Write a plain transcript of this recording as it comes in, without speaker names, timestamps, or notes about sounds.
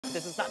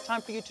This is not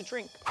time for you to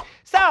drink.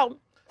 So.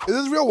 Is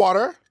this real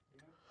water?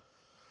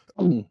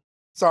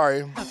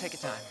 Sorry. No, take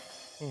your time.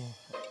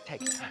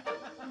 Take your time.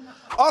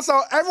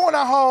 Also, everyone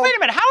at home. Wait a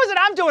minute, how is it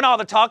I'm doing all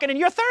the talking and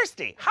you're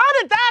thirsty? How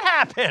did that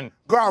happen?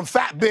 Girl, I'm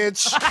fat,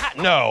 bitch.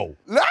 No.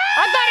 I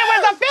thought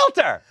it was a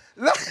filter.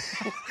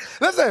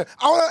 Listen,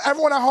 I want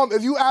everyone at home,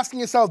 if you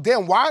asking yourself,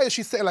 damn, why is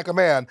she sitting like a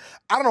man?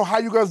 I don't know how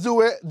you girls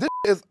do it. This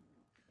is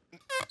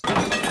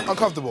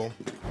uncomfortable.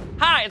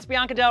 Hi, it's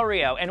Bianca Del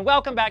Rio, and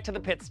welcome back to The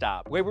Pit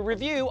Stop, where we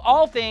review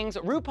all things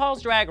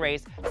RuPaul's Drag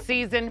Race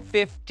Season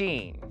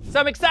 15. So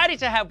I'm excited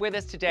to have with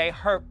us today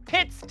her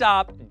Pit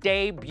Stop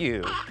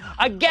debut.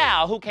 A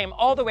gal who came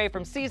all the way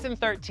from Season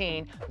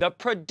 13, the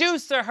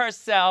producer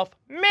herself,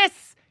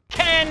 Miss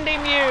Kandy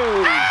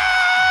Muse.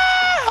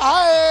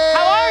 Hi!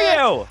 How are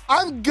you?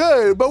 I'm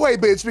good, but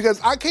wait, bitch,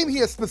 because I came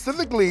here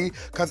specifically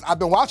because I've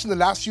been watching the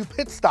last few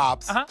pit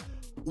stops.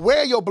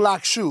 Wear your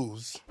black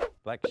shoes.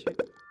 Black shoes?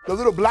 The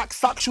little black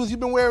sock shoes you've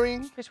been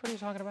wearing. Bitch, what are you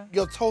talking about?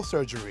 Your toe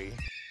surgery.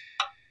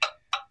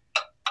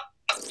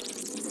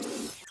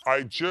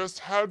 I just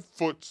had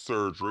foot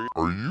surgery.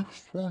 Are you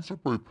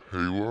sponsored by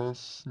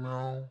Payless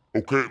now?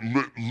 Okay,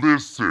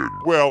 listen.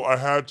 Well, I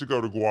had to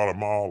go to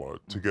Guatemala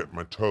to get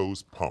my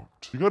toes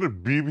pumped. You got a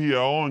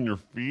BBL on your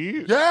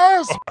feet?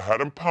 Yes! I had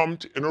them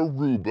pumped in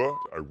Aruba.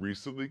 I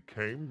recently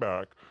came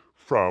back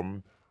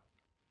from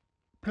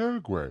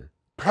Paraguay.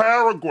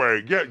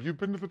 Paraguay, yeah, you've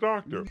been to the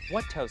doctor.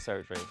 What toe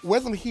surgery? Where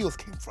them heels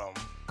came from?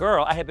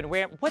 Girl, I have been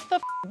wearing, what the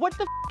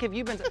have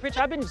you been, bitch,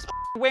 I've been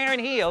wearing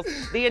heels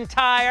the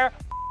entire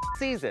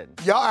season.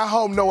 Y'all at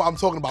home know what I'm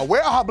talking about.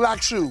 Where are her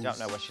black shoes? Don't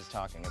know what she's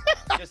talking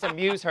about. Just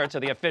amuse her till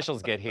the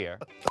officials get here.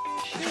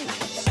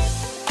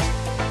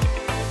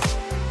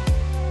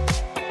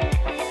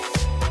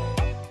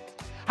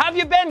 How have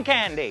you been,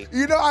 Kandy?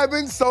 You know, I've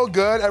been so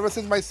good ever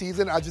since my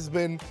season. I've just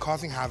been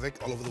causing havoc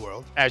all over the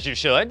world. As you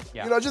should.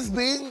 Yeah. You know, just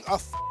being a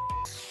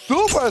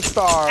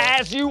superstar.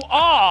 As you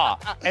are.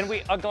 And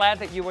we are glad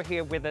that you were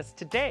here with us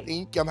today.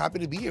 Thank you. I'm happy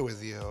to be here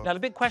with you. Now, the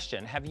big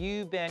question, have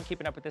you been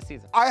keeping up with this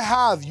season? I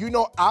have. You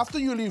know, after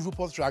you leave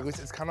RuPaul's Drag Race,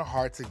 it's kind of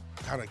hard to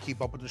kind of keep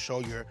up with the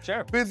show. You're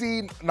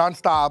busy,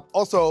 nonstop.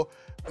 Also,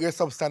 you're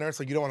self-centered,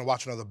 so you don't want to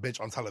watch another bitch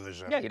on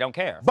television. Yeah, you don't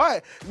care.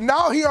 But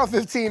now here on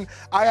 15,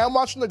 I am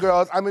watching the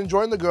girls. I'm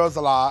enjoying the girls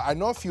a lot. I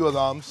know a few of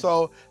them,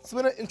 so it's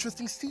been an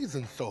interesting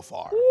season so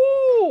far.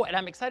 Ooh, and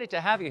I'm excited to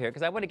have you here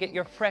because I want to get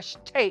your fresh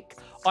take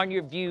on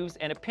your views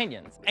and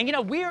opinions. And you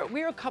know,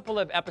 we're a couple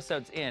of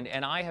episodes in,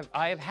 and I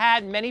have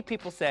had many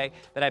people say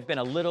that I've been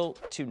a little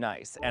too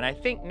nice. And I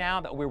think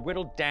now that we're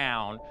whittled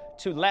down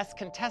to less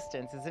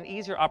contestants, it's an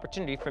easier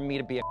opportunity for me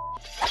to be a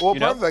well,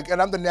 perfect,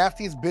 and I'm the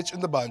nastiest bitch in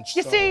the bunch.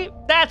 You see,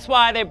 that's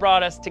why they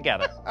brought us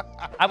together.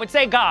 I would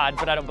say God,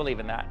 but I don't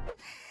believe in that.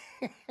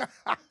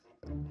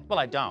 Well,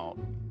 I don't.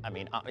 I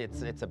mean,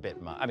 it's a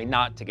bit much. I mean,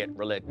 not to get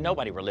religious.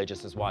 Nobody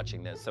religious is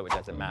watching this, so it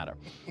doesn't matter.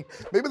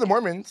 Maybe the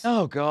Mormons.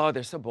 Oh, God,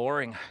 they're so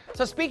boring.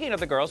 So speaking of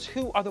the girls,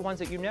 who are the ones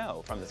that you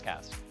know from this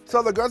cast?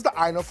 So the girls that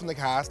I know from the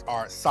cast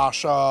are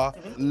Sasha,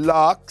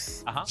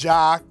 Lux,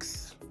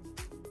 Jax.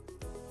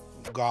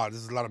 God,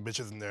 there's a lot of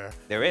bitches in there.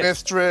 There is.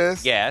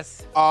 Mistress.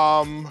 Yes.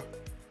 RuPaul.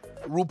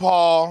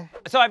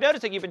 So I've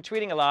noticed that you've been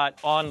tweeting a lot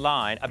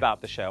online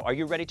about the show. Are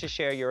you ready to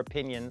share your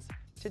opinions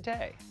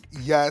today?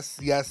 Yes,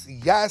 yes,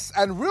 yes.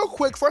 And real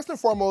quick, first and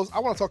foremost, I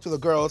want to talk to the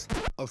girls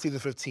of Season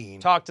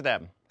 15. Talk to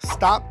them.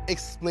 Stop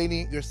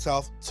explaining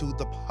yourself to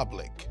the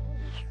public.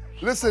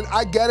 Listen,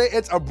 I get it.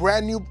 It's a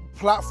brand new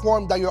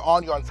platform that you're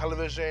on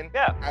television.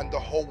 Yeah. And the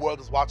whole world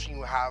is watching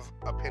you have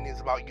opinions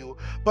about you.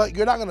 But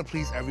you're not gonna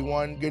please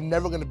everyone. You're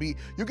never gonna be,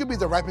 you could be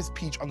the ripest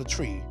peach on the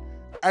tree.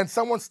 And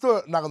someone's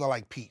still not gonna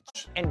like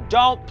peach. And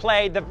don't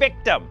play the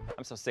victim.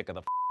 I'm so sick of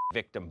the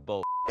victim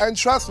bull. And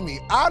trust me,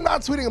 I'm not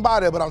tweeting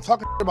about it, but I'm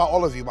talking about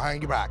all of you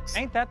behind your backs.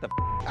 Ain't that the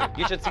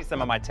You should see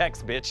some of my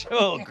texts, bitch.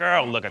 Oh,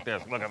 girl, look at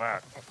this, look at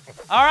that.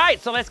 All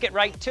right, so let's get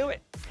right to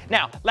it.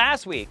 Now,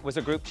 last week was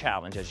a group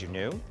challenge, as you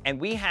knew, and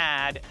we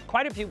had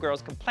quite a few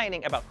girls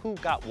complaining about who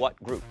got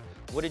what group.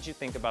 What did you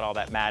think about all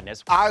that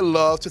madness? I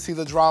love to see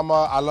the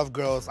drama. I love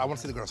girls. I want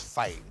to see the girls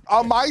fight.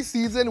 On my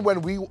season,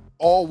 when we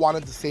all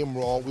wanted the same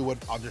role, we would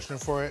audition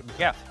for it.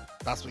 Yeah.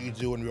 That's what you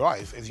do in real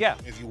life.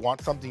 If you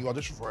want something, you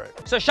audition for it.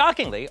 So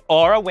shockingly,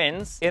 Aura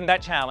wins in that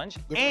challenge,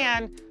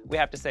 and we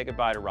have to say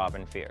goodbye to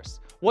Robin Fierce,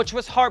 which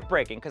was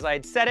heartbreaking because I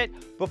had said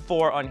it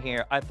before on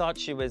here. I thought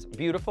she was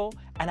beautiful,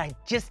 and I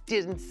just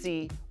didn't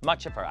see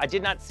much of her. I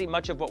did not see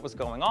much of what was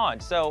going on.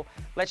 So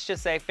let's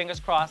just say, fingers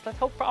crossed, let's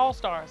hope for all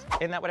stars.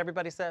 Isn't that what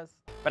everybody says?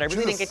 But I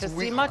really didn't get to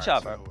see much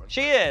of her.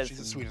 She is. She's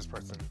the sweetest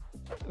person.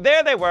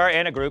 There they were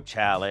in a group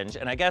challenge,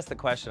 and I guess the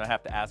question I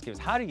have to ask you is,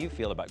 how do you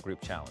feel about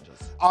group challenges?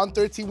 On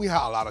 13, we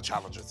had a lot of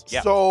challenges.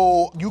 Yeah.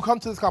 So you come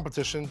to this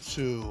competition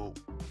to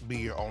be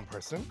your own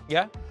person.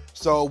 Yeah.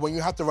 So when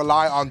you have to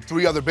rely on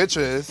 3 other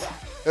bitches,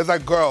 it's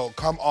like, girl,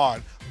 come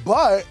on.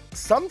 But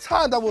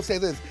sometimes I will say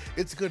this,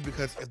 it's good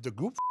because if the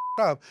group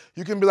up,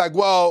 you can be like,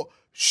 well,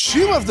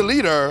 she was the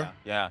leader.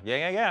 Yeah.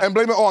 And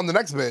blame it all on the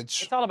next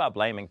bitch. It's all about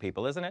blaming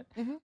people, isn't it?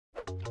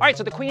 All right,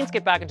 so the queens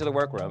get back into the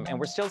workroom, and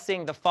we're still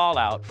seeing the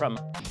fallout from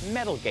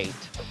Metalgate,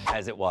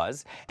 as it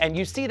was. And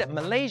you see that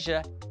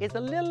Malaysia is a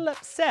little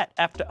upset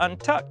after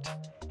Untucked.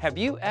 Have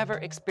you ever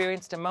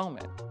experienced a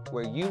moment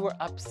where you were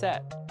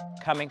upset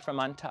coming from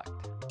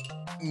Untucked?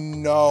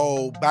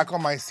 No, back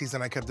on my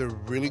season, I kept it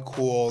really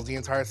cool. The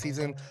entire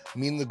season,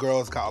 me and the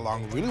girls got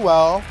along really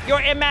well.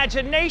 Your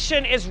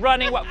imagination is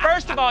running. Well,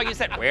 first of all, you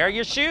said, where are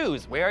your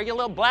shoes? Where are your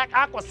little black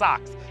aqua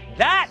socks?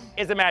 That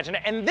is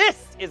imagination, and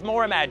this is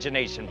more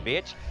imagination,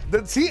 bitch.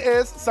 The tea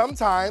is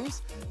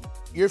sometimes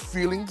your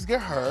feelings get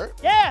hurt.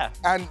 Yeah.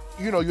 And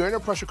you know, you're in a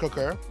pressure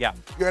cooker. Yeah.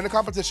 You're in a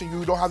competition,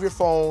 you don't have your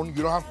phone,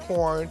 you don't have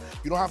porn,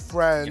 you don't have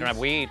friends. You don't have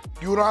weed.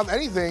 You don't have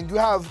anything. You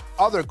have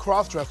other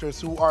cross-dressers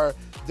who are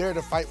there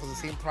to fight for the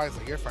same prize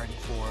that you're fighting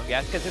for.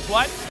 Yes, because it's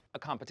what? A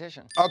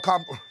competition.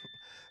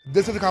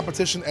 This is a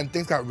competition and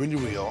things got really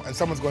real and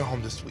someone's going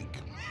home this week.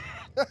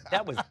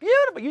 That was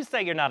beautiful. You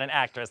say you're not an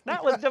actress.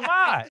 That was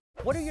divine.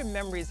 What are your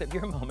memories of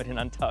your moment in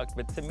Untucked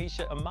with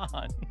Tamisha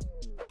Iman?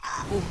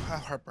 Ooh, I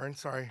have heartburn,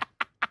 sorry.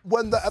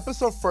 When the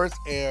episode first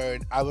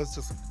aired, I was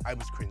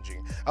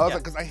cringing. I was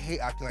like, because I hate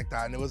acting like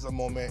that, and it was a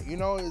moment, you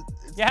know,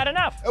 you had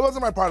enough. It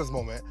wasn't my proudest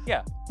moment.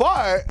 Yeah.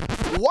 But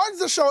once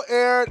the show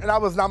aired and I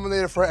was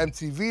nominated for an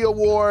MTV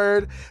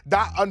award,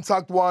 that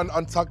Untucked won.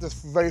 Untucked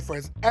is ready for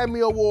his Emmy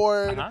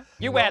award.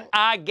 You went,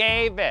 I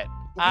gave it.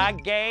 I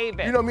gave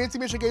it. You know, me and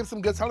Tamisha gave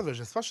some good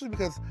television, especially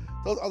because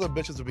those other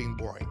bitches were being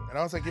boring. And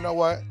I was like, you know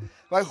what?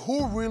 Like,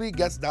 who really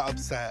gets that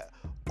upset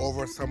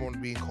over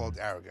someone being called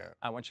arrogant?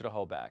 I want you to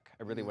hold back.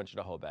 I really want you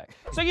to hold back.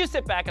 So you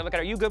sit back and look at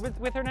her. Are you good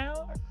with her now?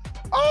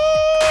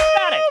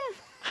 Got it.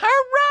 All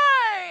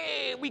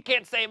right. We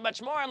can't say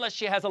much more unless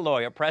she has a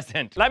lawyer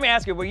present. Let me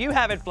ask you, were you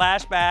having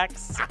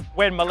flashbacks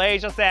when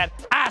Malaysia said,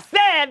 I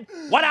said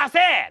what I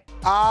said?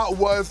 I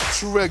was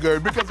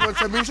triggered because when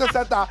Tamisha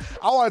said that,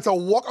 I wanted to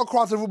walk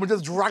across the room and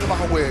just drag her by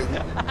her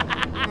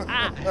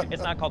wig.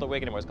 It's not called a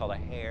wig anymore, it's called a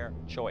hair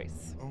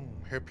choice.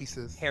 Hair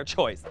pieces. Hair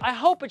choice. I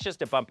hope it's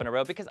just a bump in the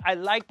road because I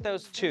like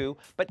those two,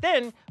 but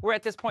then we're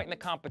at this point in the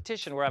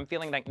competition where I'm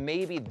feeling like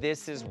maybe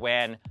this is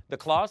when the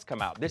claws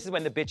come out. This is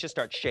when the bitches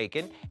start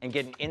shaking and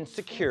getting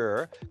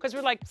insecure because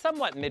we're like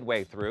somewhat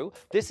midway through.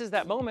 This is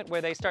that moment where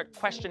they start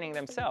questioning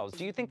themselves.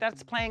 Do you think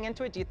that's playing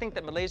into it? Do you think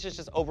that Malaysia's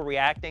just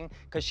overreacting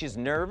because she's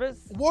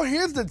nervous? Well,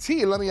 here's the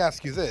tea. Let me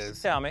ask you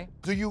this. Tell me.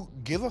 Do you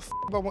give a f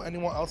about what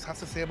anyone else has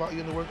to say about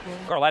you in the workroom?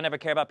 Girl, I never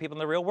care about people in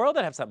the real world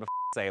that have something to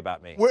say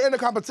about me. We're in a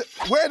competition.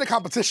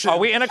 Are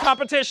we in a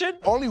competition?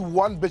 Only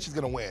one bitch is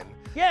gonna win.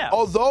 Yeah.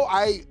 Although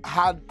I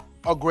had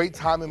a great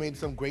time and made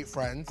some great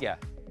friends. Yeah.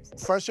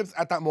 Friendships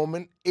at that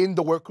moment in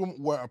the workroom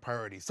were a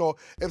priority. So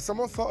if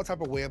someone felt a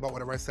type of way about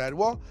whatever I said,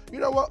 well, you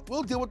know what?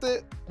 We'll deal with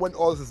it when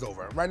all this is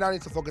over. Right now I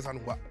need to focus on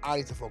what I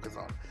need to focus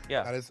on.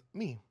 Yeah. That is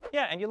me.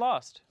 Yeah, and you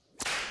lost.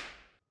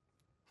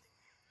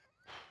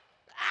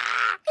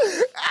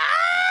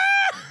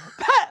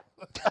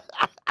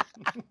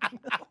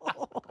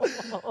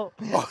 Oh,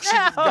 she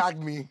just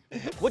gagged me.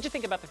 What'd you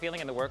think about the feeling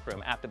in the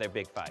workroom after their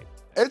big fight?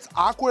 It's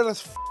awkward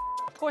as f.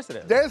 Of course it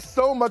is. There's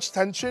so much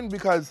tension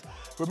because,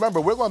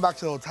 remember, we're going back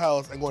to the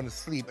hotels and going to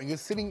sleep, and you're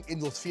sitting in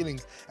those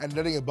feelings and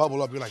letting it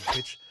bubble up. You're like,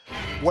 bitch,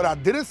 what I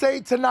didn't say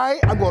tonight,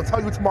 I'm gonna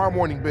tell you tomorrow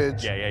morning,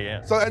 bitch.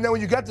 Yeah. So, and then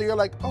when you get there, you're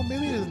like, oh,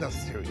 maybe it isn't that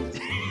serious.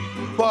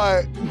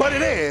 but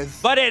it is.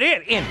 But it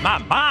is in my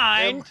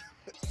mind.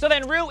 So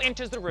then Ru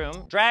enters the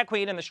room, drag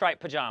queen in the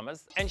striped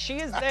pajamas, and she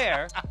is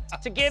there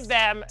to give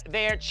them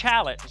their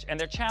challenge. And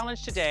their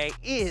challenge today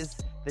is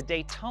the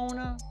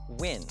Daytona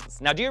Wins.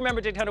 Now, do you remember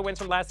Daytona Wins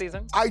from last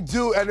season? I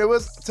do, and it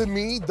was, to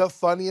me, the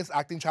funniest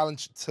acting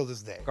challenge till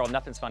this day. Girl,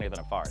 nothing's funnier than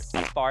a fart.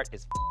 A fart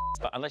is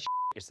but unless you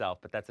yourself,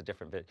 but that's a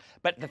different bit.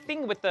 But the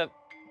thing with the,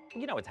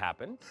 you know what's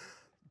happened.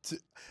 It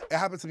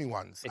happened to me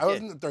once. I was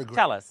in the 3rd grade.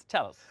 Tell us.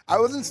 I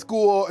was in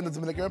school in the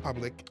Dominican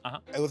Republic. Uh-huh.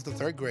 It was the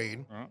 3rd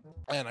grade,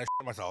 and I shit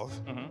myself.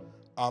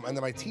 And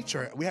then my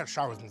teacher, we had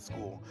showers in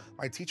school.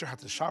 My teacher had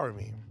to shower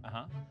me.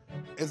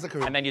 It's like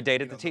and then you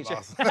dated the teacher.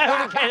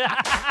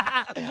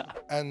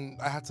 And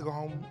I had to go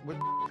home with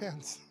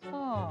pants.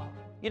 Oh.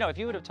 You know, if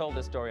you would have told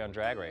this story on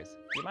Drag Race,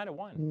 you might have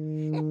won.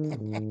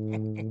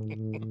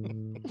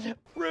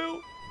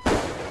 Ru,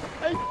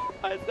 I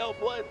myself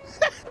once.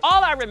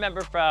 All I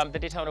remember from the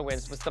Daytona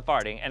Wins was the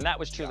farting, and that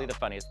was truly the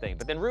funniest thing.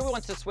 But then Ru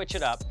wants to switch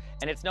it up,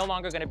 and it's no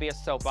longer gonna be a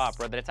soap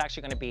opera, but it's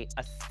actually gonna be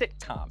a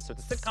sitcom. So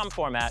it's a sitcom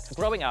format.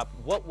 Growing up,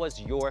 what was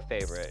your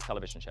favorite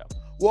television show?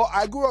 Well,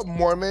 I grew up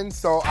Mormon,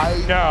 so I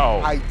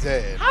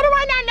did. How do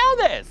I not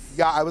know this?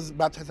 Yeah, I was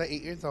baptized at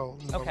 8 years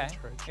old. Okay,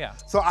 yeah.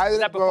 So I was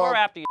that before or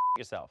after you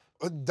yourself?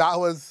 That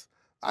was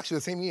actually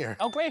the same year.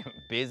 Oh, great.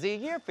 Busy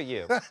year for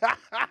you.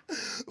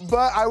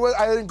 But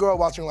I didn't grow up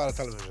watching a lot of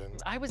television.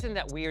 I was in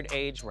that weird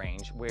age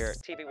range where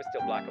TV was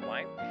still black and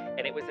white,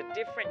 and it was a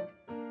different...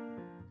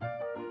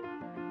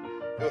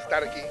 It was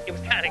staticky. It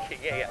was staticky,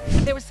 yeah.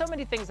 There were so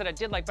many things that I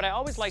did like, but I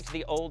always liked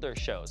the older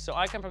shows. So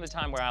I come from the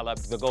time where I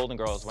loved The Golden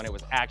Girls when it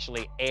was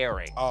actually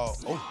airing. Oh.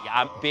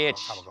 Yeah, bitch.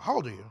 How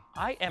old are you?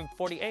 I am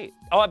 48.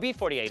 Oh, I'll be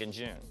 48 in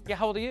June. Yeah,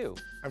 how old are you?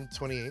 I'm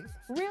 28.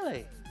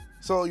 Really?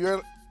 So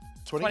you're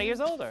 20? 20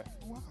 years older.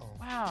 Wow.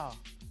 Wow.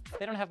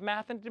 They don't have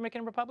math in the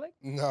Dominican Republic?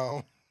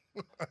 No.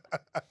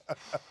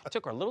 It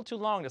took her a little too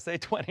long to say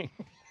 20.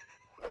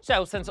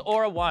 So, since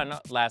Aura won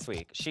last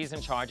week, she's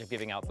in charge of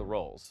giving out the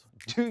roles.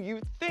 Do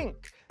you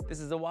think this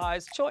is a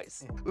wise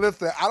choice?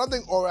 Listen, I don't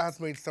think Aura has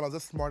made some of the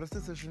smartest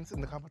decisions in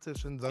the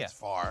competition thus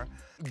far.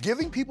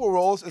 Giving people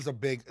roles is a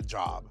big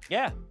job.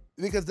 Yeah.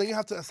 Because then you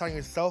have to assign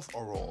yourself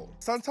a role.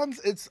 Sometimes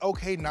it's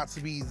okay not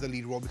to be the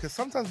lead role because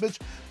sometimes, bitch,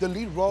 the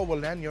lead role will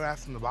land your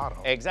ass in the bottom.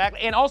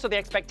 Exactly, and also the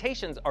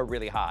expectations are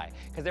really high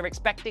because they're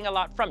expecting a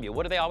lot from you.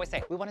 What do they always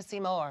say? We want to see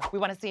more, we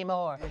want to see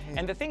more.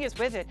 And the thing is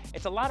with it,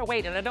 it's a lot of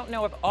weight, and I don't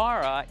know if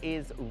Aura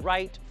is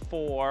right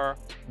for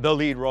the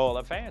lead role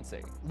of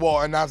Fancy.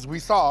 Well, and as we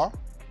saw,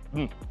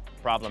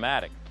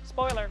 problematic.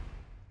 Spoiler.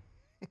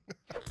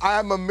 I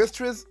am a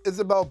Mistress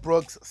Isabel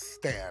Brooks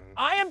stan.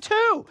 I am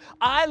too.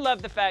 I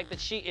love the fact that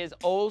she is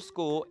old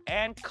school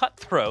and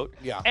cutthroat.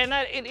 Yeah. And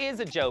that it is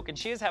a joke and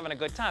she is having a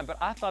good time. But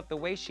I thought the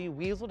way she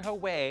weaseled her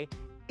way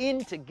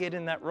into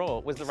getting that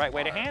role was the right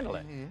way to handle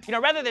it. You know,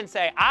 rather than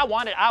say, I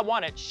want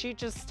it, she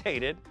just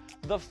stated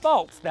the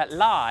faults that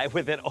lie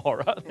within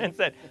Aura and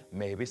said,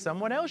 maybe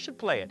someone else should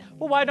play it.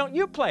 Well, why don't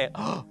you play it?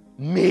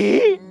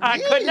 Me? I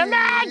couldn't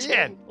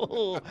imagine.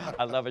 Ooh,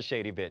 I love a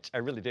shady bitch, I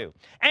really do.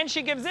 And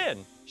she gives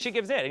in. She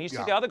gives in. And you see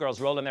the other girls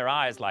rolling their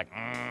eyes like,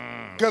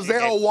 because they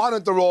all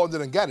wanted the role and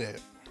didn't get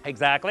it.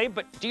 Exactly,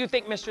 but do you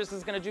think Mistress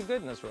is gonna do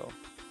good in this role?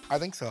 I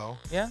think so.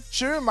 Yeah?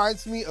 She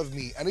reminds me of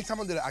me. Anytime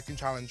I did an acting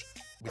challenge,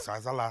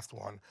 besides our last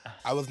one,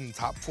 I was in the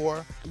top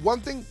 4. One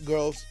thing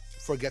girls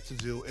forget to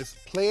do is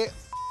play it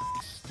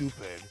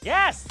stupid.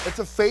 Yes! It's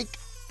a fake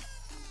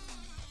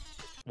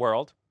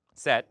world,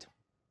 set,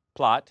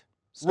 plot,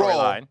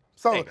 storyline.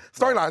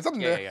 Storyline,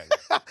 something there.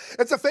 Yeah.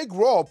 It's a fake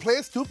role. Play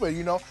it stupid,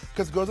 you know?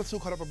 Because girls are too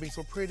caught up on being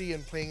so pretty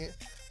and playing it.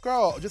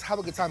 Girl, just have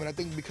a good time. And I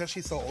think because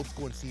she's so old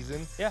school and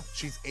seasoned,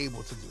 she's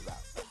able to do that.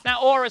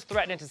 Now, Aura's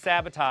threatening to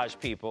sabotage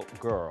people.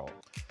 Girl.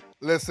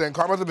 Listen,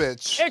 karma's a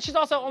bitch. And she's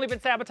also only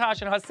been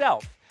sabotaging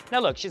herself. Now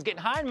look, she's getting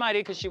high and mighty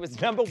because she was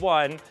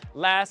 #1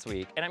 last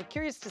week, and I'm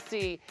curious to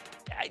see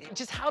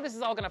just how this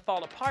is all gonna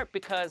fall apart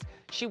because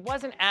she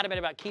wasn't adamant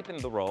about keeping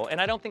the role,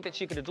 and I don't think that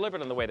she could have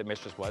delivered on the way that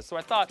Mistress was, so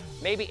I thought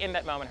maybe in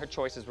that moment her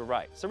choices were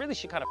right. So really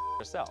she kind of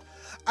herself.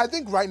 I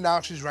think right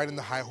now she's riding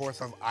the high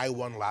horse of I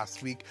won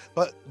last week,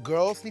 but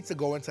girls need to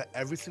go into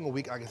every single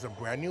week like it's a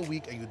brand new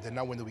week and you did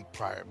not win the week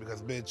prior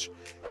because bitch,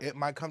 it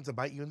might come to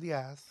bite you in the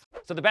ass.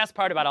 So the best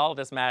part about all of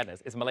this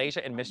madness is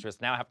Malaysia and Mistress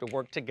now have to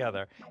work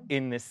together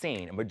in this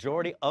scene. A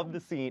majority of the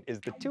scene is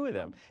the two of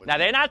them. Now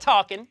they're not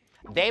talking,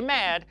 they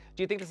mad.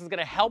 Do you think this is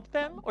gonna help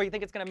them or you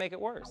think it's gonna make it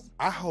worse?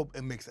 I hope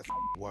it makes it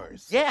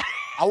worse. Yeah.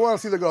 I wanna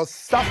see the girls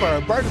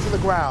suffer, burn to the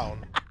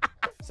ground.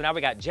 So now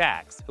we got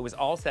Jax, who was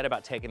all set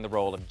about taking the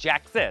role of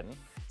Jackson,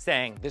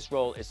 saying, this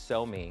role is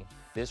so me.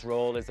 This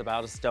role is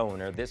about a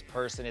stoner. This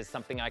person is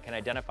something I can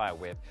identify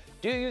with.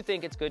 Do you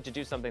think it's good to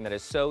do something that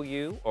is so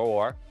you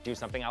or do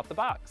something out the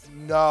box?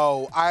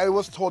 No, I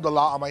was told a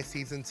lot on my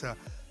season to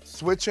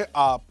switch it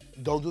up.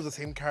 Don't do the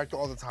same character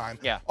all the time.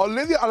 Yeah.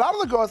 Olivia, a lot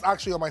of the girls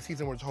actually on my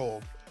season were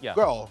told, yeah,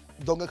 girl,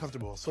 don't get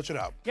comfortable, switch it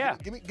up. Yeah.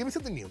 Give me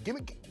something new.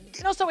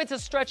 And also it's a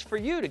stretch for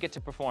you to get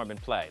to perform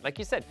and play. Like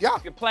you said, yeah,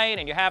 if you're playing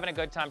and you're having a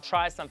good time,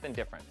 try something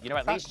different. You know,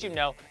 at least you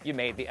know you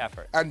made the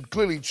effort. And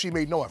clearly she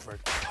made no effort.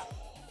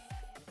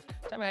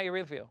 Tell me how you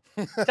really feel.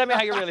 Tell me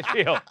how you really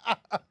feel.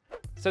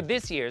 So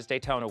this year's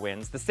Daytona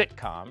Wins, the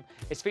sitcom,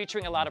 is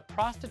featuring a lot of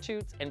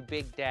prostitutes and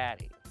Big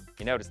Daddy.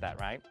 You noticed that,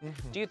 right?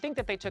 Do you think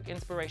that they took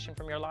inspiration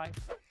from your life?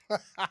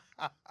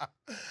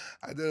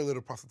 I did a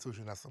little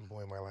prostitution at some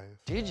point in my life.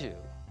 Did you?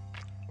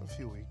 A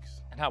few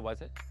weeks. And how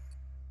was it?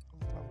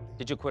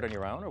 Did you quit on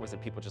your own, or was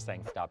it people just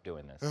saying, stop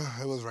doing this?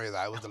 It was very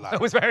that. It was the latter.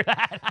 It was very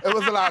that. It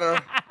was the latter.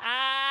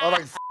 I was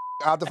like,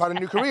 I have to find a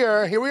new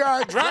career. Here we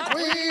are, drag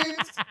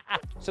queens.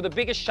 So the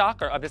biggest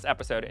shocker of this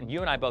episode, and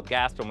you and I both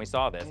gasped when we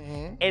saw this,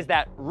 is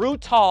that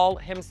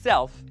RuPaul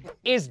himself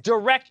is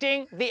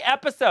directing the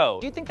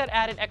episode. Do you think that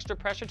added extra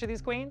pressure to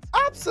these queens?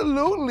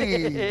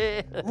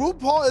 Absolutely.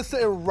 RuPaul is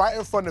sitting right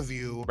in front of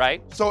you.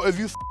 Right. So if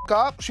you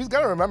up, she's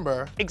gonna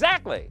remember.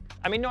 Exactly.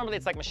 I mean, normally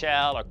it's like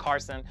Michelle or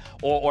Carson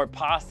or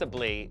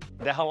possibly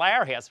the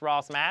hilarious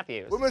Ross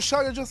Matthews. With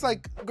Michelle, you're just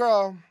like,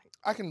 girl,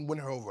 I can win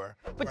her over.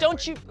 But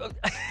don't you...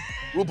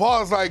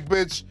 RuPaul's like,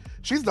 bitch,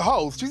 she's the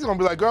host. She's gonna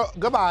be like, girl,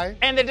 goodbye.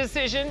 And the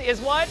decision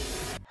is what?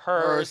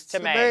 Hers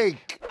to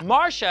make.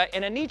 Marsha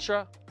and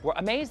Anitra were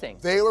amazing.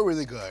 They were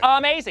really good.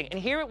 Amazing. And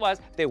here it was,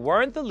 they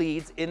weren't the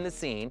leads in the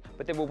scene,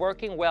 but they were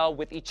working well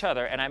with each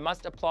other, and I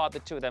must applaud the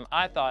two of them.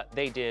 I thought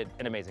they did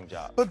an amazing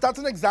job. But that's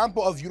an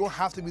example of you don't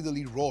have to be the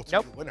lead role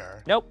to be the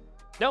winner. Nope.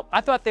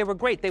 I thought they were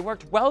great. They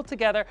worked well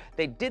together,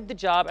 they did the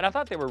job, and I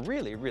thought they were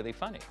really, really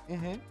funny.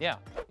 Yeah.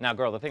 Now,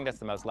 girl, the thing that's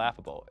the most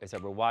laughable is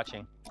that we're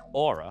watching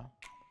Aura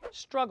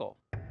struggle.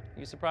 Are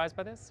you surprised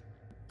by this?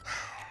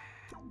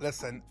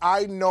 Listen,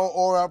 I know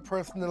Aura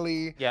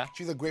personally. Yeah.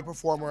 She's a great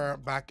performer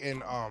back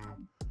in,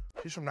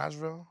 she's from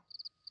Nashville.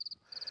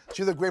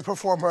 She's a great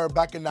performer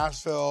back in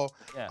Nashville.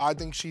 Yeah. I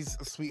think she's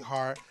a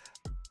sweetheart.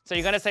 So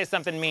you're gonna say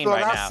something mean So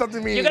right that's now.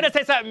 something mean. You're gonna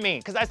say something mean,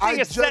 because I see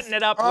you setting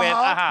it up with,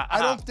 I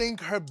don't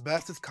think her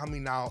best is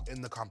coming out in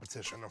the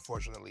competition,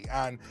 unfortunately.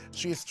 And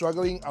she's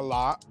struggling a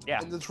lot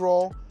in this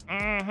role. So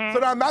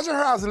now imagine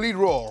her as a lead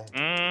role.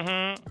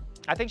 I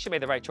think she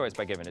made the right choice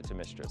by giving it to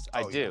Mistress.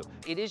 I do.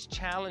 It is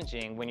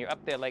challenging when you're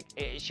up there, like,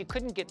 she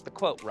couldn't get the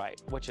quote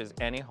right, which is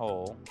any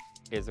hole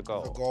is a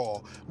goal. A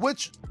goal.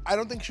 Which I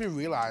don't think she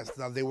realized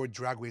that they were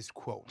Drag Race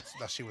quotes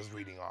that she was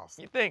reading off.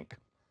 You think?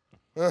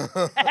 Yeah,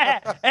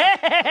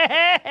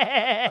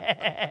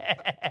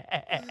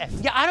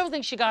 I don't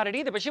think she got it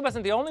either, but she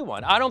wasn't the only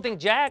one. I don't think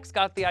Jax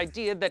got the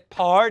idea that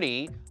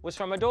party was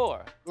from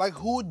Adore. Like,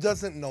 who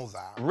doesn't know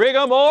that?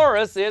 Rigor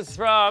Morris is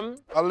from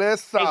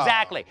Alyssa.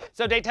 Exactly.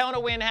 So Daytona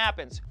win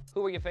happens.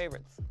 Who were your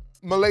favorites?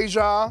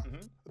 Malaysia,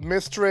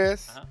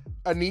 Mistress,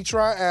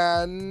 Anitra,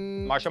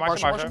 and Marsha.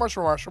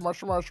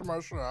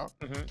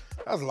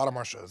 That was a lot of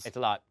Marshas. It's a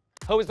lot.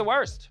 Who was the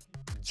worst?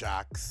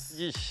 Jax.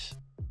 Yeesh.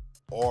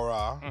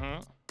 Aura.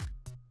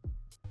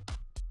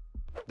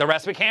 The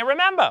rest we can't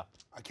remember.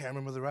 I can't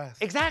remember the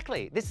rest.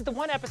 Exactly. This is the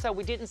one episode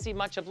we didn't see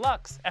much of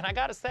Lux, and I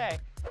gotta say,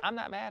 I'm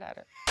not mad at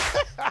it.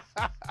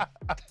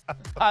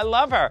 I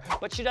love her,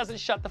 but she doesn't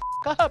shut the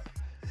f up.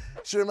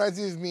 She reminds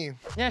me of me.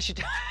 Yeah, she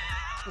does.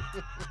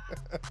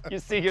 You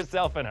see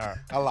yourself in her.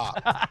 A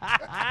lot.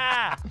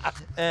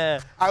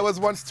 I was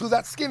once too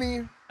that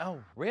skinny. Oh,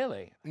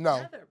 really?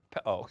 No.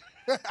 Oh.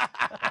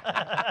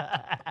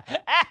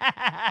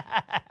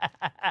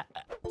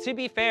 To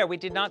be fair, we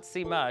did not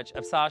see much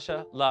of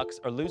Sasha,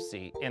 Lux, or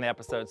Lucy in the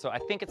episode, so I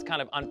think it's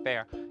kind of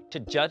unfair to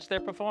judge their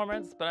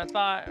performance, but I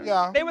thought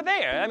they were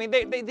there. I mean,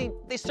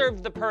 they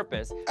served the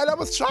purpose. And I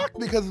was shocked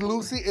because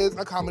Lucy is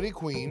a comedy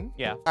queen.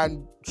 Yeah.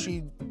 And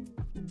she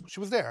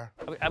was there.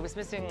 I was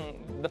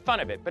missing the fun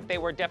of it, but they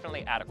were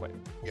definitely adequate.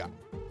 Yeah.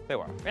 They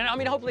were. And I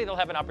mean, hopefully they'll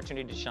have an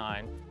opportunity to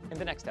shine in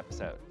the next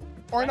episode.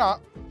 Or not.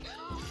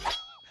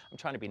 I'm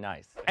trying to be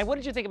nice. And what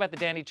did you think about the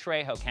Danny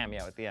Trejo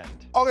cameo at the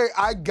end? Okay,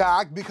 I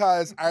gagged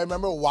because I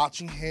remember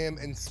watching him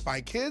in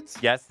Spy Kids.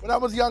 Yes. When I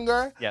was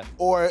younger. Yes.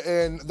 Or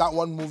in that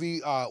one movie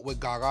with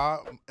Gaga,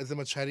 is it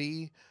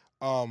Machete?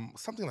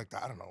 Something like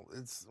that, I don't know,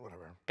 it's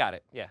whatever. Got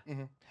it, yeah.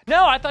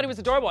 No, I thought he was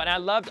adorable, and I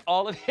loved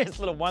all of his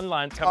little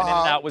one-lines coming in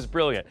and out was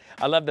brilliant.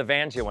 I love the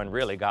Vanjie one,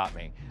 really got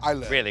me.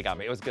 Really got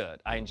me, it was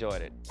good, I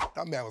enjoyed it.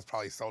 That man was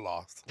probably so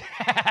lost.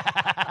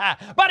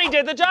 But he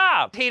did the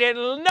job. He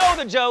didn't know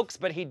the jokes,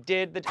 but he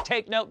did the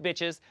take note,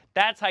 bitches.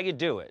 That's how you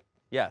do it,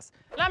 yes.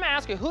 And I'm gonna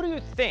ask you, who do you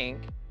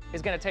think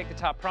is gonna take the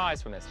top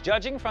prize from this,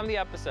 judging from the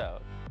episode?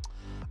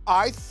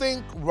 I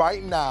think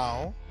right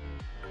now,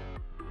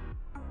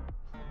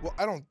 well,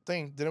 I don't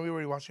think, didn't we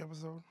already watch the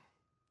episode?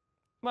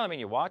 Well, I mean,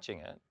 you're watching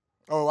it.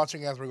 Oh, we're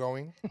watching as we're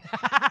going?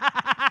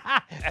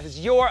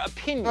 As your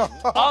opinion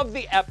of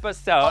the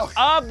episode,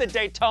 of the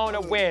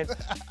Daytona win,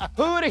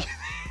 who do you...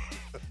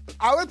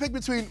 I would pick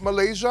between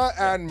Malaysia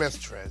and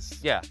Mistress.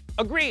 Yeah,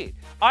 agreed.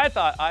 I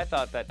thought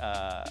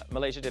that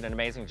Malaysia did an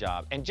amazing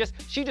job, and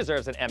she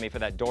deserves an Emmy for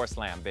that door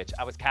slam, bitch.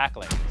 I was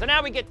cackling. So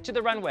now we get to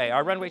the runway.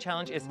 Our runway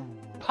challenge is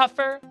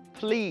Puffer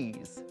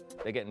Please.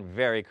 They're getting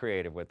very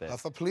creative with this.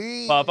 Puffer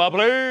Please. Puffer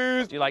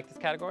Please. Do you like this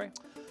category?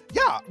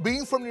 Yeah,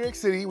 being from New York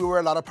City, we wear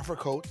a lot of puffer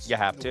coats. You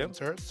have to.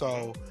 Winter,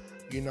 so,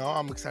 you know,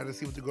 I'm excited to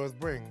see what the girls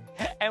bring.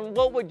 And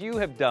what would you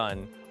have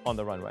done on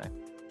the runway?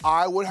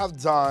 I would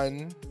have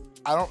done,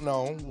 I don't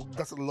know,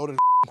 that's a loaded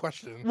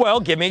question.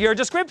 Well, give me your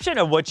description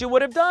of what you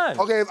would have done.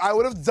 Okay, if I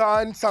would have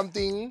done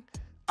something,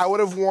 I would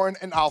have worn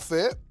an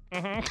outfit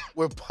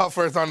with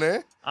puffers on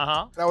it.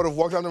 And I would have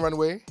walked down the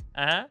runway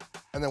and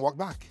then walked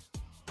back.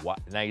 What?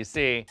 Now you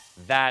see,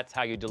 that's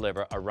how you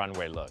deliver a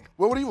runway look.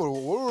 What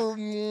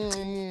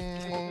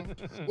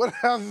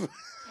have?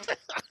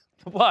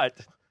 What?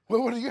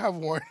 What would you have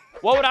worn?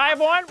 What would I have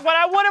worn? What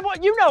I would have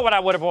worn? You know what I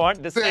would have worn.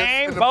 The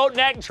same boat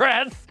neck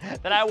dress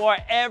that I wore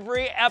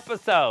every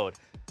episode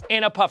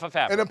in a puffer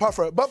fabric. In a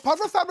puffer. But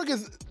puffer fabric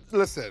is,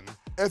 listen,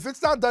 if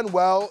it's not done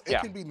well,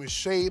 it can be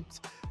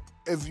misshaped.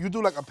 If you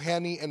do like a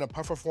panty in a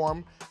puffer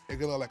form, it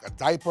can look like a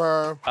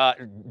diaper.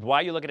 Why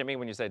are you looking at me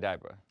when you say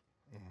diaper?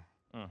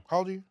 How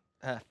old are you?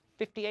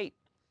 58.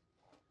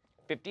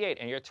 58,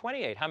 and you're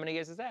 28. How many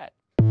years is that?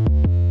 30.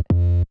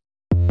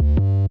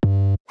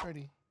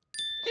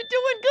 You're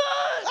doing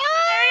good!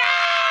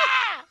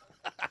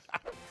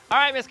 All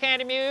right, Miss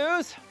Kandy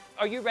Muse,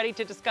 are you ready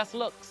to discuss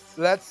looks?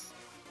 Let's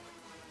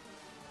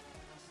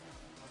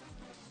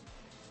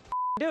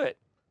do it.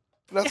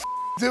 Let's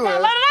do it.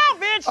 Let it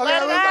out, bitch! Okay,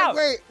 let it out!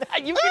 Wait.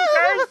 You can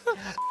curse.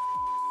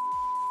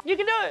 You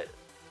can do it.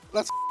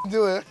 Let's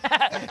do it.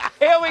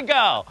 Here we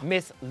go.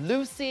 Miss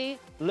Lucy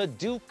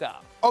LaDuca.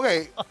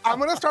 Okay, I'm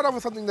gonna start off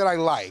with something that I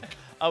like.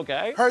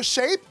 Okay. Her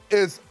shape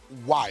is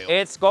wild.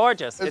 It's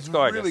gorgeous. It's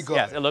gorgeous. Really good.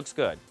 Yes, it looks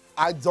good.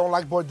 I don't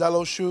like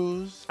bordello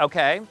shoes.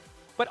 Okay.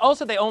 But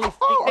also they only...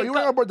 are you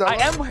wearing a bordello? I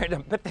am wearing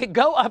them, but they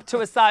go up to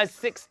a size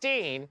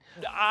 16.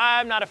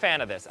 I'm not a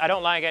fan of this. I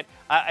don't like it.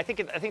 I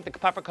think the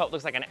puffer coat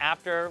looks like an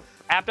after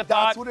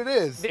afterthought. That's what it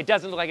is. It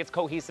doesn't look like it's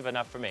cohesive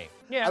enough for me.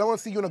 Yeah. I don't want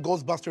to see you in a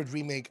Ghostbusters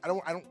remake. I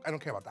don't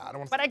care about that. I don't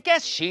want to. But I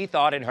guess she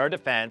thought, in her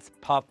defense,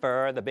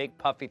 Puffer, the big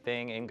puffy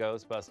thing in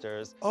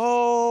Ghostbusters.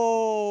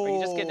 Oh. Are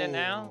you just getting it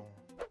now?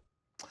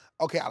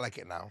 Okay, I like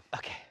it now.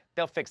 Okay,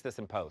 they'll fix this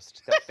in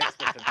post. They'll fix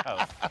this in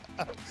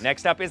post.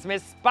 Next up is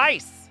Miss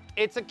Spice.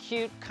 It's a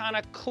cute, kind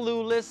of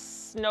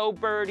clueless,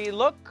 snowbirdie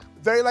look.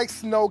 Very like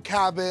Snow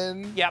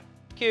Cabin. Yep,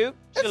 cute.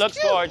 She It's looks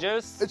cute.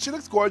 gorgeous. She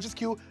looks gorgeous,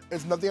 cute.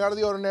 It's nothing out of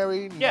the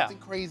ordinary, Yeah. nothing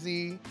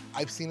crazy.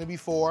 I've seen it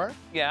before.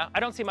 Yeah, I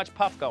don't see much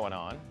puff going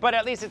on, but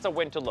at least it's a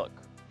winter look.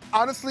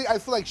 Honestly, I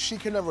feel like she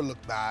can never look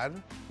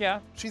bad. Yeah.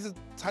 She's a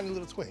tiny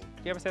little twink.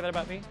 You ever say that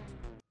about me?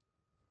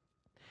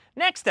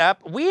 Next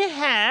up, we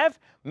have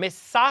Miss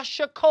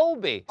Sasha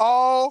Colby.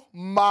 Oh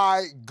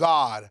my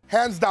God.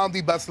 Hands down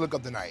the best look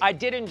of the night. I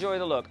did enjoy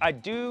the look. I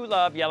do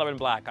love yellow and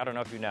black. I don't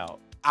know if you know.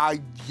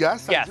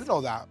 Yes, Yes. I do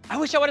know that. I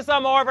wish I would have saw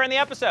more of her in the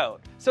episode.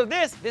 So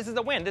this is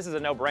a win. This is a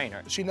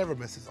no-brainer. She never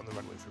misses on the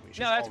runway for me. She's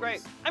No, that's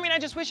always... great. I mean, I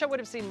just wish I would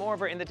have seen more of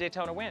her in the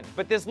Daytona win.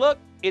 But this look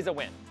is a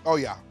win. Oh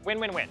yeah. Win,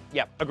 win, win.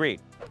 Yep,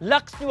 agreed.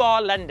 Lux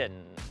Noir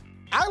London.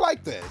 I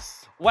like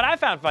this. What I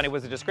found funny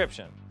was the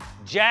description.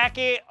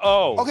 Jackie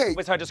O Okay.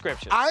 was her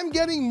description. I'm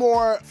getting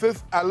more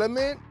Fifth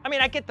Element. I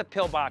mean, I get the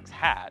pillbox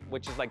hat,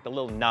 which is like the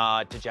little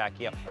nod to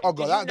Jackie O. Oh Did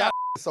God, you that know-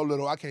 is so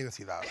little. I can't even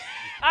see that.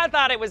 I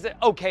thought it was an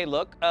okay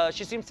look.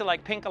 She seems to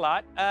like pink a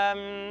lot. It's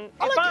I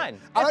like fine. it.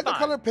 I It's like the fine.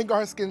 color pink on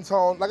her skin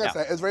tone. Like Yeah. I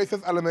said, it's very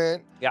Fifth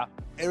Element. Yeah,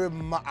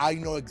 I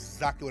know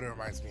exactly what it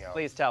reminds me of.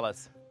 please tell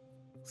us.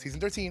 Season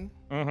 13,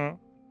 Mm-hmm.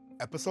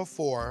 episode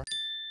 4,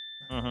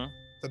 Mm-hmm.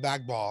 the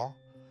bag ball.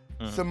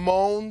 Mhm.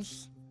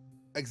 Simone's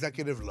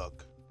executive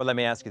look. But let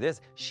me ask you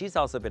this. She's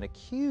also been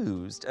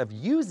accused of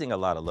using a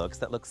lot of looks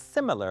that look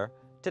similar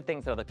to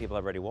things that other people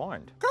have already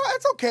worn. Girl,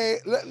 it's okay.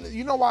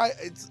 You know why?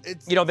 It's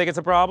You don't think it's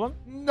a problem?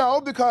 No,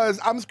 because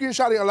I'm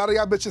screenshotting a lot of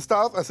y'all bitches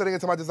stuff and sending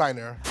it to my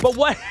designer. But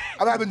what?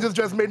 I'm having this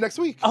dress made next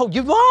week. Oh,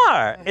 you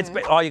are. It's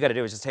all you got to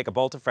do is just take a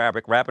bolt of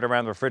fabric, wrap it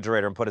around the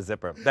refrigerator, and put a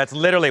zipper. That's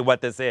literally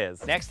what this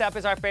is. Next up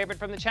is our favorite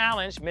from the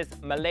challenge, Miss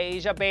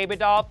Malaysia Baby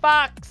Doll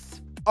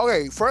Fox.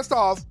 Okay, first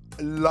off,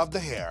 love the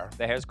hair.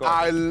 The hair's gorgeous.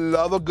 I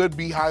love a good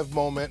beehive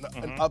moment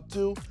and up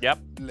to Yep.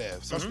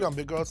 live. Especially on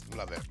big girls,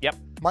 love it. Yep.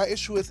 My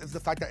issue is the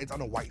fact that it's on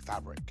a white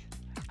fabric.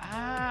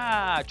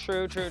 Ah,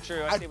 true, true,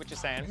 true. I see what you're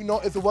saying. You know,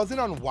 if it wasn't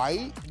on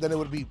white, then it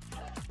would be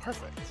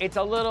perfect. It's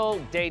a little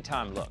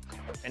daytime look.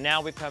 And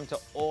now we've come to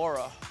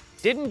Aura.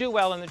 Didn't do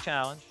well in the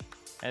challenge,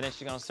 and then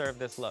she's gonna serve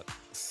this look.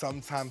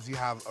 Sometimes you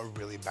have a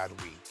really bad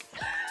week.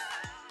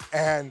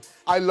 And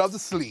I love the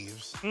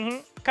sleeves.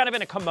 Kind of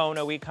in a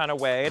kimono-y kind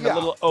of way, and Yeah. the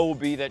little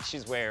obi that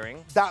she's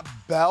wearing. That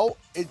belt,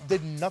 it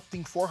did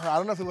nothing for her. I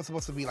don't know if it was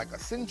supposed to be like a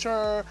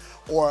cincher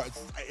or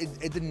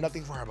it did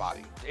nothing for her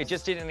body. It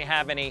just didn't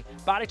have any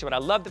body to it. I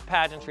love the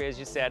pageantry, as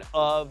you said,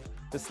 of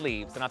the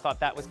sleeves, and I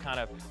thought that was kind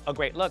of a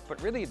great look, but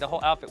really the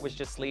whole outfit was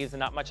just sleeves and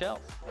not much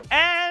else.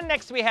 And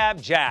next we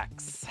have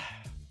Jax.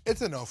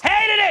 It's a no.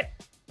 Hated it!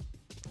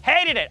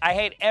 Hated it. I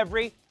hate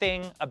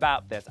everything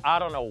about this. I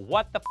don't know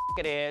what the f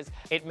it is.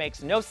 It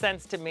makes no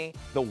sense to me.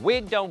 The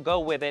wig don't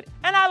go with it.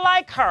 And I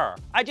like her.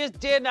 I just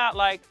did not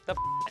like the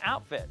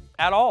outfit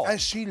at all.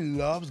 And she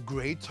loves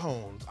gray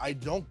tones. I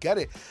don't get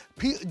it.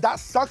 That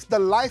sucks the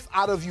life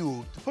out of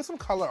you. Put some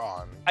color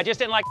on. I just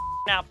didn't like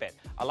the outfit.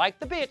 I liked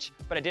the bitch,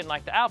 but I didn't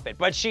like the outfit.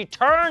 But she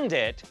turned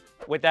it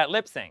with that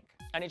lip sync.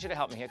 I need you to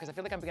help me here because I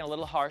feel like I'm being a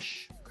little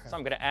harsh. Okay. So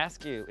I'm gonna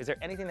ask you, is there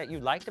anything that you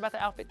liked about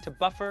the outfit to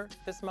buffer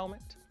this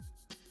moment?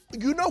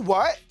 You know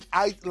what?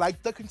 I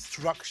like the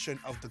construction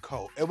of the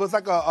coat. It was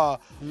like a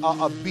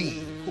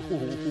B.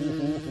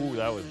 Ooh,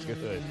 that was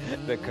good.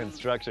 The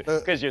construction.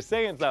 Because you're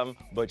saying something,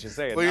 but you're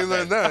saying Well, you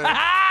nothing. learned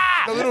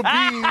that. The little B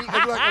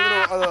is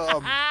like a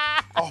little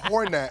a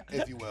hornet,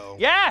 if you will.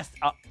 Yes,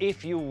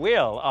 if you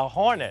will, a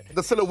hornet.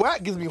 The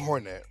silhouette gives me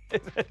hornet.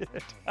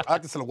 I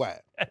like the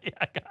silhouette. Yeah,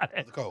 I got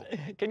it. The coat.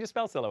 Can you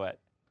spell silhouette?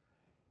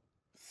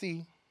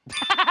 See?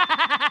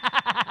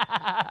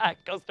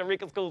 Costa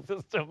Rica school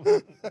system.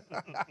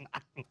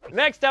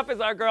 Next up is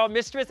our girl,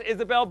 Mistress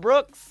Isabel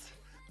Brooks.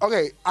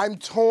 Okay, I'm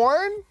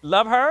torn.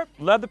 Love her,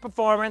 love the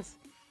performance.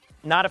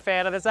 Not a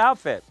fan of this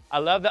outfit. I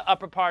love the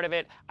upper part of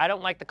it. I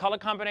don't like the color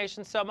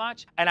combination so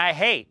much. And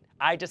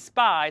I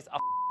despise a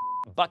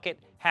bucket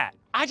hat.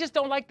 I just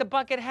don't like the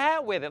bucket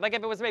hat with it. Like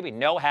if it was maybe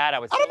no hat, I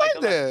would I don't like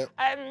mind the it.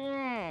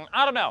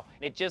 I don't know.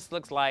 It just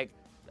looks like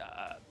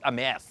a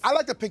mess. I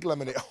like the pink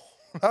lemonade.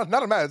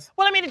 Not a mess.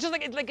 Well, I mean, it's just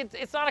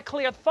it's not a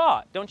clear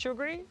thought. Don't you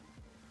agree?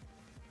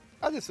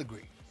 I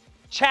disagree.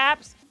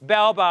 Chaps,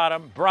 bell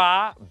bottom,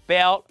 bra,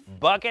 belt,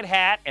 bucket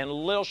hat, and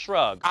little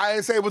shrug. I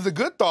didn't say it was a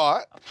good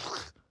thought.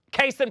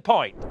 Case in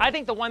point. I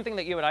think the one thing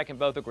that you and I can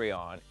both agree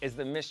on is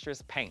the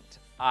Mistress paint.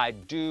 I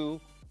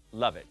do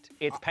love it.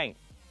 It's paint.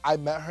 I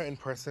met her in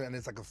person and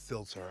it's like a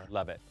filter.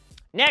 Love it.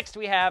 Next,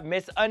 we have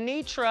Miss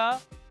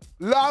Anitra.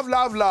 Love,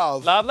 love,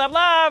 love. Love, love,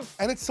 love.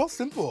 And it's so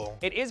simple.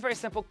 It is very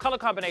simple. Color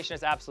combination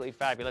is absolutely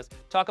fabulous.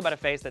 Talk about a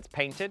face that's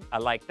painted. I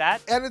like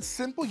that. And it's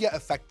simple yet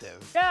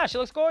effective. Yeah, she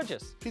looks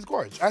gorgeous. She's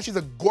gorgeous. And she's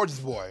a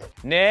gorgeous boy.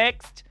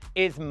 Next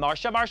is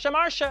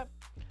Marsha.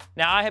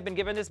 Now, I have been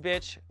giving this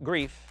bitch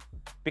grief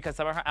because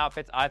some of her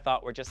outfits I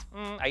thought were just,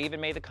 I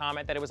even made the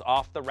comment that it was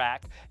off the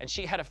rack. And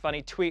she had a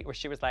funny tweet where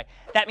she was like,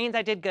 that means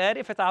I did good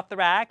if it's off the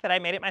rack, that I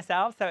made it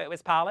myself, so it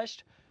was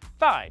polished.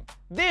 Fine.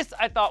 This,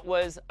 I thought,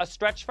 was a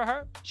stretch for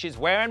her. She's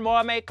wearing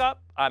more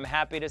makeup. I'm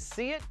happy to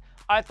see it.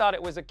 I thought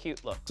it was a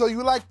cute look. So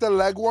you like the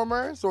leg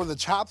warmers or the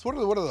chaps? What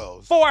are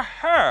those? For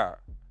her,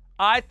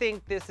 I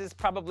think this is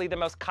probably the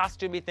most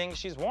costumey thing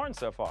she's worn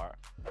so far.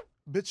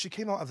 Bitch, she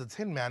came out as a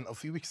Tin Man a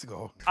few weeks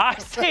ago. I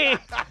see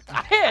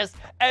this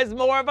as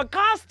more of a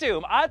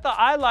costume.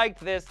 I liked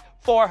this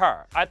for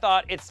her. I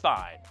thought it's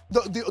fine.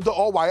 The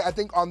all white, I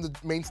think on the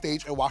main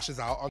stage, it washes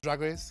out on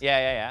Drag Race.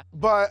 Yeah.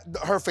 But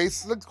her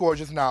face looks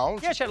gorgeous now.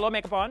 Yeah, she had a little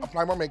makeup on.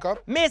 Apply more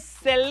makeup. Miss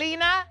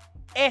Selena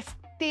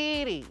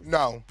Estiris.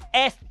 No.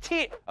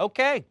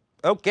 Okay.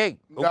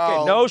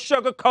 No. No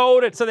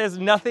sugarcoated. So there's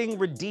nothing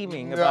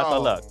redeeming about the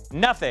look.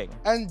 Nothing.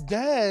 And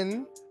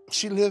then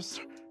she lifts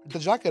the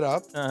jacket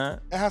up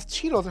and has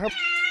Cheetos in her.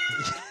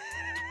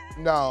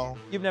 No.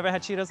 You've never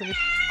had Cheetos in your?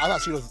 I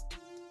thought Cheetos.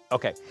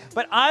 Okay,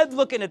 but I'm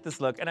looking at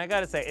this look, and I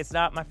gotta say, it's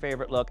not my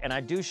favorite look, and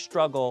I do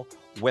struggle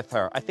with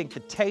her. I think the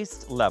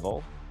taste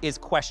level is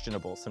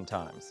questionable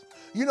sometimes.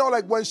 You know,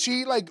 like when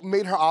she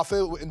made her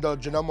outfit in the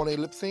Janelle Monáe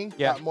lip sync,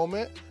 that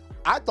moment,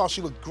 I thought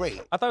she looked great.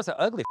 I thought it was an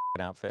ugly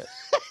outfit.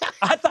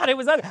 I thought it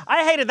was ugly.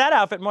 I hated that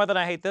outfit more than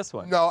I hate this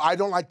one. No, I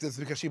don't like this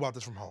because she bought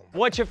this from home.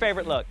 What's your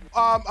favorite look?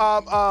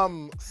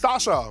 Sasha.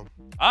 Sasha.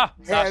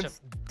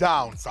 Hands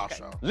down,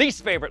 Sasha. Okay.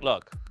 Least favorite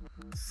look?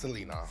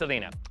 Selena.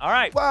 All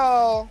right.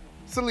 Well,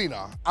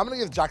 Selena. I'm gonna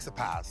give Jax a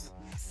pass.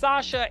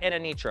 Sasha and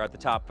Anitra at the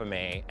top for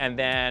me, and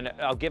then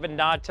I'll give a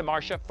nod to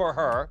Marsha for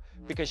her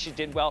because she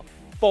did well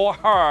for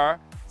her.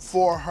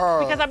 For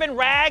her. Because I've been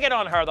ragging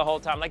on her the whole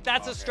time. Like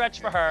that's a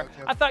stretch for her.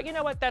 I thought, you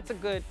know what? That's a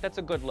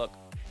good look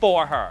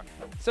for her.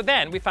 So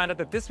then we found out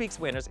that this week's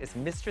winners is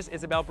Mistress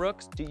Isabel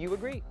Brooks. Do you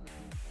agree?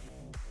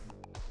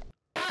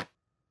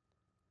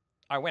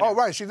 Our winner. Oh,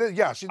 right, she did,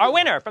 yeah. She did. Our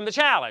winner from the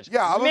challenge.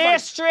 Yeah, I was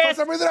Mistress for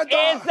some reason I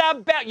thought...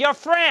 Isabel, your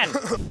friend.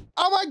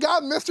 Oh my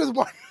God, Mistress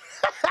won.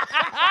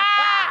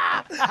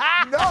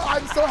 No,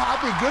 I'm so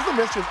happy. Give the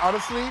Mistress,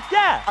 honestly.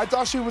 Yeah. I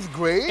thought she was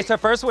great. It's her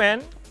first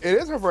win. It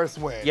is her first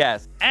win.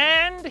 Yes.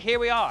 And here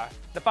we are,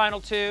 the final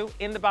two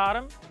in the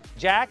bottom.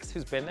 Jax,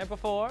 who's been there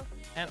before,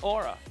 and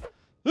Aura.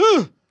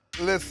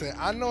 Listen,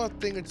 I know a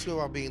thing or two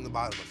about being in the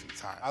bottom a few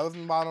times. I was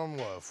in the bottom,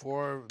 what,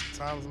 4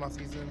 times in my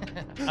season?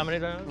 How many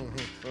times?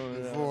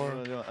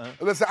 4.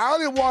 Listen, I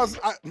only was,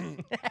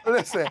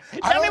 listen.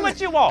 Tell me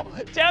what you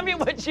want. Tell me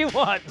what you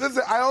want.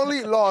 Listen, I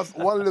only lost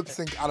 1 lip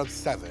sync out of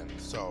 7,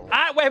 so.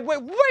 Wait,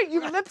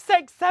 you lip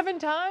synced 7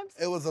 times?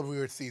 It was a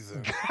weird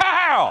season.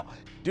 Girl,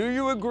 do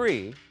you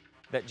agree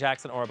that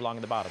Jax and Aura belong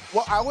in the bottom?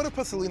 Well, I would have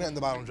put Selena in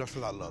the bottom just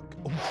for that look.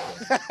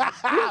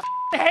 You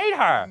hate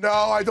her. No,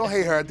 I don't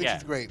hate her. I think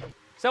she's great.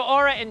 So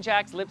Aura and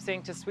Jax lip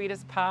sync to Sweet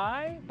as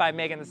Pie by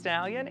Megan Thee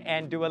Stallion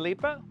and Dua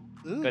Lipa.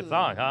 Ooh, good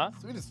song, huh?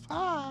 Sweet as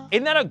Pie.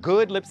 Isn't that a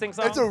good lip sync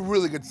song? It's a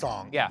really good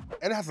song. Yeah.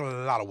 And it has a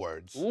lot of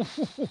words.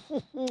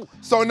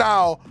 So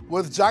now,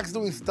 was Jax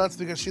doing stunts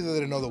because she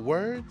didn't know the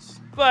words?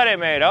 But it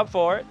made up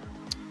for it.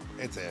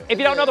 It did. If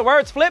you don't know the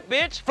words, flip,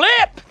 bitch.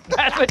 Flip!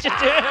 That's what you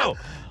do.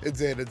 It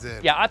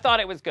did. Yeah, I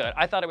thought it was good.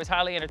 I thought it was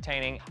highly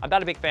entertaining. I'm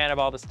not a big fan of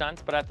all the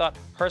stunts, but I thought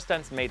her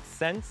stunts made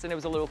sense and it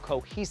was a little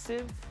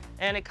cohesive.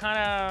 And it kind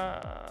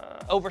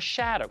of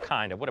overshadowed,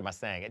 what am I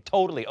saying? It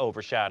totally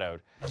overshadowed.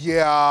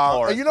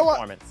 Yeah, and you know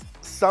what?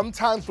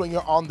 Sometimes when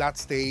you're on that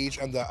stage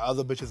and the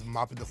other bitch is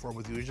mopping the floor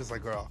with you, it's just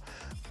like, girl,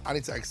 I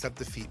need to accept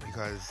defeat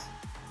because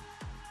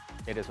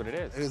it is what it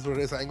is. It is what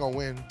it is, I ain't gonna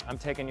win. I'm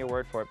taking your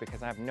word for it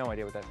because I have no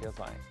idea what that feels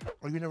like.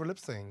 Well, you never lip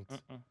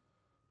synced.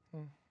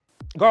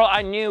 Girl,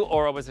 I knew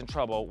Aura was in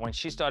trouble when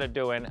she started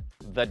doing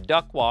the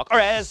duck walk, or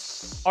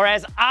as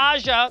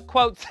Aja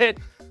quotes it,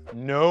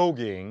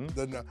 nogging.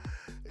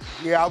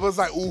 Yeah, I was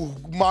like, ooh,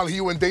 Molly,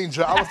 you in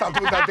danger. I would stop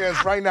doing that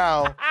dance right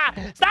now.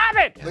 Stop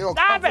it!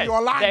 Stop it!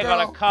 They're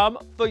gonna come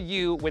for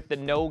you with the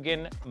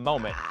noggin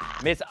moment.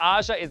 Miss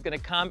Aja is gonna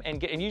come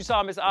and get, and you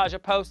saw Miss Aja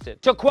post it.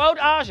 To quote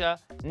Aja,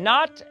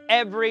 not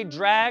every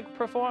drag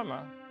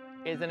performer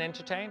is an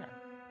entertainer.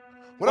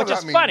 Whatever Which is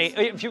that means.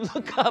 funny, if you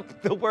look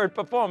up the word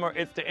performer,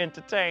 it's to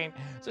entertain.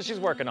 So she's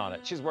working on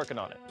it.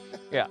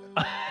 Yeah.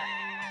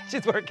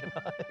 She's working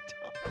on it.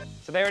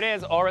 So there it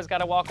is, Aura's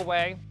gotta walk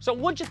away. So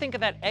what'd you think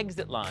of that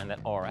exit line that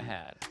Aura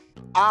had?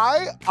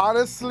 I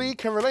honestly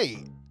can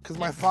relate, because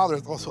my father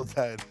is also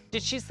dead.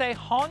 Did she say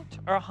haunt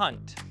or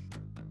hunt?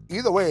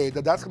 Either way,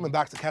 the dad's coming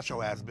back to catch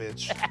your ass,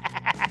 bitch.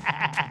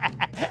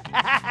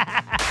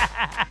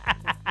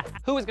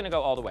 Who is gonna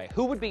go all the way?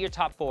 Who would be your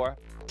top 4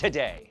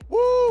 today?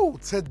 Woo!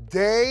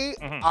 Today,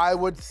 I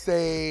would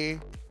say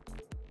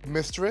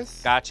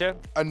Mistress. Gotcha.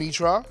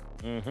 Anitra.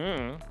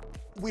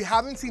 We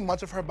haven't seen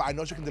much of her, but I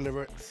know she can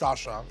deliver.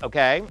 Sasha.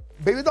 Okay.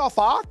 Baby Doll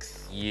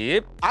Fox.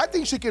 Yep. I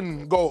think she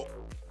can go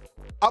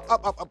up,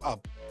 up, up, up,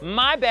 up.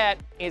 My bet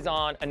is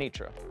on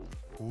Anitra.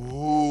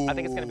 Ooh. I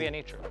think it's gonna be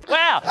Anitra.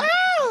 Well,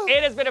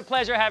 it has been a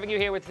pleasure having you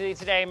here with me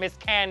today, Miss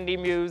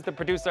Kandy Muse, the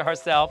producer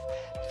herself.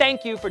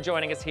 Thank you for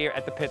joining us here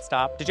at the Pit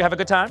Stop. Did you have a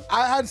good time?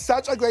 I had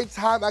such a great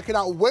time. I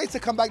cannot wait to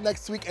come back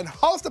next week and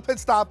host the Pit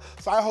Stop.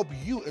 So I hope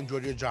you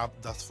enjoyed your job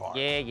thus far.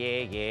 Yeah.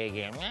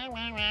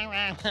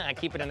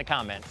 Keep it in the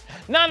comments.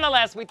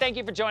 Nonetheless, we thank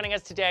you for joining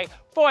us today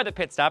for the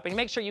Pit Stop, and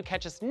make sure you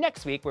catch us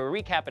next week where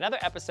we recap another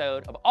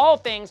episode of all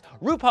things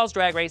RuPaul's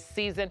Drag Race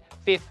Season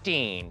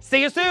 15.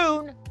 See you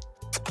soon.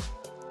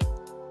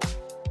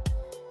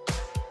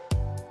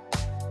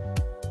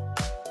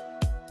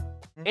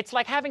 It's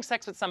like having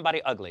sex with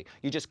somebody ugly.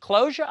 You just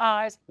close your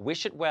eyes,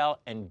 wish it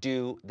well, and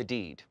do the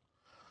deed.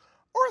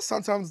 Or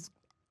sometimes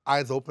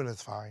eyes open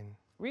is fine.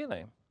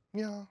 Really?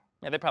 Yeah.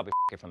 Yeah, they probably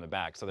f it from the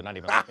back, so they're not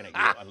even looking at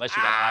you unless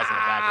you got eyes in the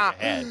back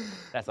of your head.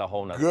 That's a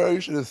whole nother Girl, thing.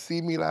 you should have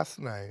seen me last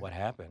night. What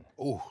happened?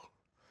 Ooh.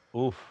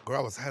 Oof.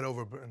 Girl, I was head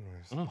over.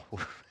 Anyways.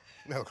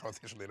 No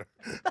conversation later.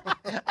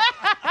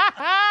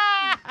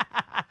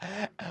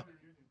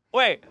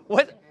 Wait,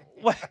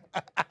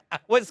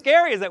 what's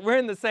scary is that we're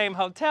in the same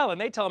hotel and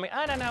they told me,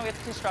 I don't know,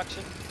 it's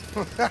construction.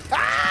 That's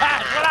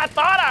what I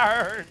thought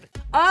I heard.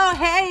 Oh,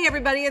 hey,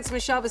 everybody, it's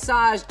Michelle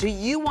Visage. Do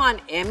you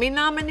want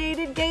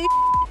Emmy-nominated gay?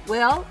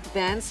 Well,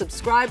 then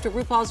subscribe to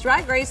RuPaul's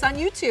Drag Race on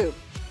YouTube.